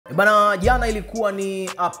Bana, jana ilikuwa ni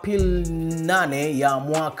April 8 ya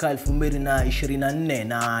mwaka 2024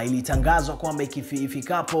 na ilitangazwa kwamba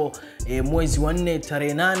ifikapo mwezi wa 4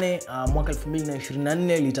 tarehe 8 mwaka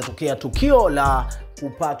 2024 litatokea tukio la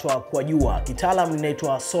kupatwa kwa jua. Kitaalamu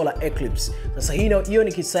linaitwa solar eclipse. Sasa hiyo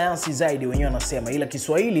ni kisayansi zaidi wenyewe wanasema, ila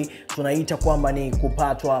Kiswahili tunaita kwamba ni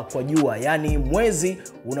kupatwa kwa jua. Yaani mwezi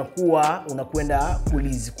unakwenda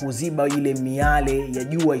kuziba ile miale ya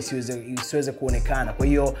jua isiweze kuonekana. Kwa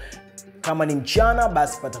hiyo kama ni mchana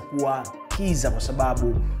basi patakuwa kiza kwa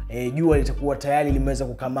sababu jua litakuwa tayari limeweza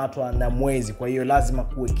kukamatwa na mwezi, kwa hiyo lazima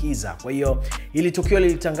kuwe kiza. Kwa hiyo hili tukio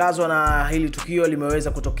lilitangazwa na hili tukio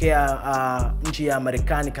limeweza kutokea nchi ya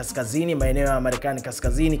Marekani kaskazini, maeneo ya Marekani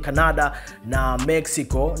kaskazini, Canada na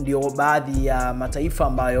Mexico ndio baadhi ya mataifa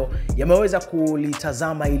ambayo yameweza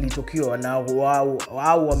kulitazama hili tukio na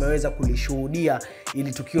wao wameweza kulishuhudia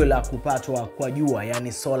hili tukio la kupatwa kwa jua,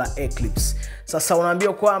 yani solar eclipse. Sasa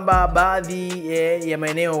unaambiwa kwamba baadhi ya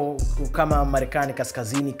maeneo kama Marekani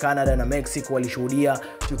kaskazini, Canada na Mexico walishuhudia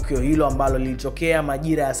tukio hilo ambalo lilitokea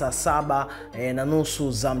majira ya saa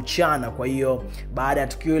 7:30 za mchana. Kwa hiyo baada ya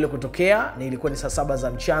tukio hilo kutokea, ilikuwa ni saa 7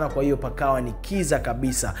 za mchana, kwa hiyo pakawa ni kiza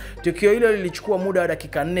kabisa. Tukio hilo lilichukua muda wa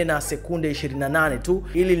dakika 4 na sekunde 28 tu.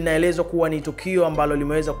 Hili linaelezwa kuwa ni tukio ambalo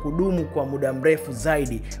limeweza kudumu kwa muda mrefu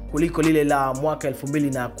zaidi kuliko lile la mwaka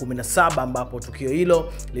 2017 ambapo tukio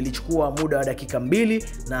hilo lilichukua muda wa dakika 2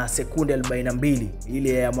 na sekunde 42,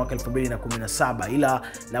 ile ya mwaka 2017. Ila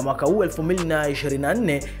la mwaka huu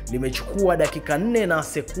 2024 limechukua dakika 4 na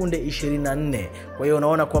sekunde 24. Kwa hiyo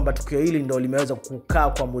unaona kwamba tukio hili ndio limeweza kukaa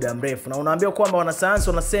kwa muda mrefu, na unaambiwa kwamba wanasayansi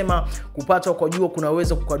wanasema kupatwa kwa jua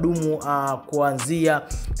kunaweza kudumu kuanzia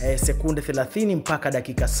sekunde 30 mpaka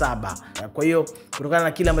dakika 7. Kwa hiyo kutokana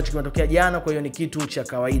na kile ambacho kimetokea jana, kwa hiyo ni kitu cha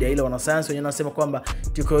kawaida, ila wanasayansi wenyewe wanasema kwamba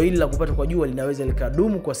tukio hili la kupatwa kwa jua linaweza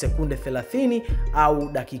likadumu kwa sekunde 30 au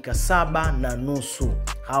dakika 7.5.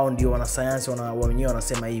 Hao ndio wanasayansi wenyewe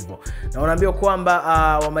wanasema hivyo. Na wanaambiwa kwamba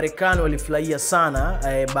Wamarekani walifurahia sana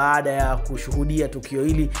baada ya kushuhudia tukio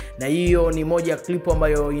hili, na hiyo ni moja ya clip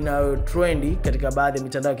ambayo ina trendi katika baadhi ya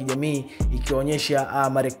mitandao ya kijamii ikionyesha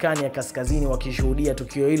Marekani ya kaskazini wakishuhudia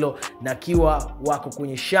tukio hilo na kiwa wako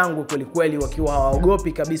kwenye shangwe kweli kweli, wakiwa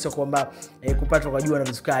hawaogopi kabisa kwamba kupatwa kwa jua na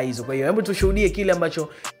vitu kama hizo. Kwa hiyo hebu tushuhudie kile ambacho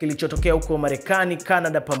kilichotokea huko Marekani,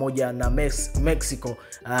 Canada pamoja na Mexico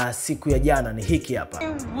siku ya jana. Ni hiki hapa.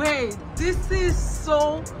 Wait, this is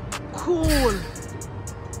so cool.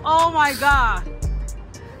 Oh my god.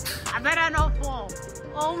 I better not fall.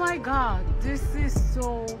 Oh my god, this is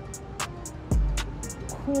so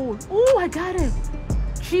cool. Oh, I got it.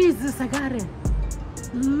 Jesus, I got it.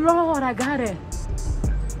 Lord, I got it.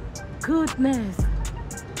 Goodness.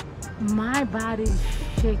 My body is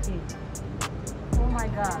shaking. Oh my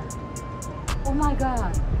god. Oh my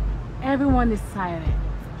god. Everyone is silent.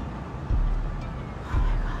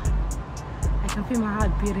 I can feel my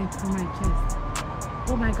heart beating through my chest.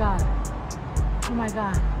 Oh my god. Oh my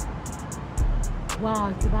god. Wow,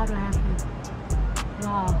 it's about to happen.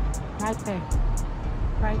 Wow. Right there.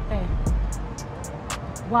 Right there.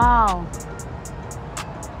 Wow.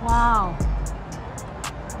 Wow.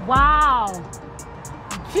 Wow.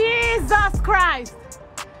 Jesus Christ.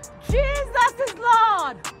 Jesus is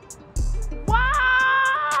Lord.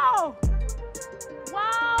 Wow.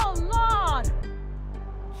 Wow, Lord.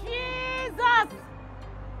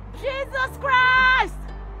 Jesus Christ!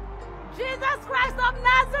 Jesus Christ of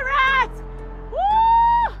Nazareth!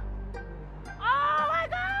 Woo! Oh my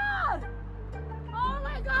God! Oh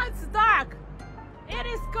my God, it's dark. It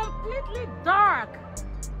is completely dark.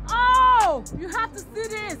 Oh, you have to see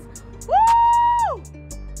this. Woo!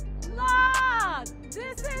 Lord,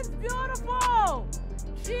 this is beautiful.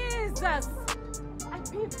 Jesus. I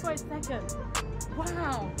peeped for a second.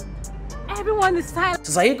 Wow. Everyone is silent.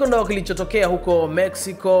 Sasa hiko ndo kilichotokea huko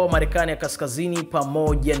Mexico, Marekani ya kaskazini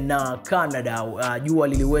pamoja na Canada. Jua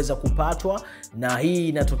liliweza kupatwa, na hii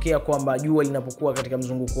inatokea kwamba jua linapokuwa katika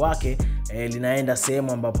mzunguko wake linaenda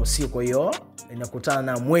sehemu ambapo si, kwa hiyo inakutana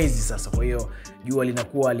na mwezi sasa. Kwa hiyo jua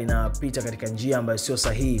linakuwa linapita katika njia ambayo sio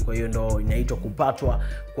sahihi, kwa hiyo ndo inaitwa kupatwa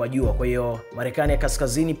kwa jua. Kwa hiyo Marekani ya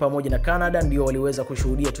kaskazini pamoja na Canada ndio waliweza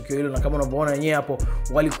kushuhudia tukio hilo, na kama unavyoona wenyewe hapo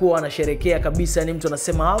walikuwa wanasherehekea kabisa, yani mtu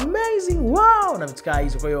anasema amazing, wow, na vitu kama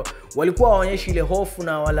hizo. Kwa hiyo walikuwa waonyeshi ile hofu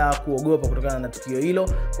na wala kuogopa kutokana na tukio hilo.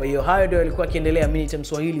 Kwa hiyo hayo ndio yalikuwa kiendelea. Mimi ni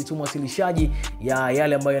Mswahili tu, mwasilishaji ya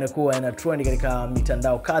yale ambayo yanakuwa yana trend katika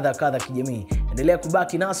mitandao kadha kijamii. Endelea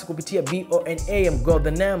kubaki nasi kupitia BONA, God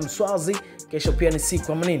the name Swazi. Kesho pia ni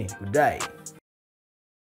siku ama nini? Good day.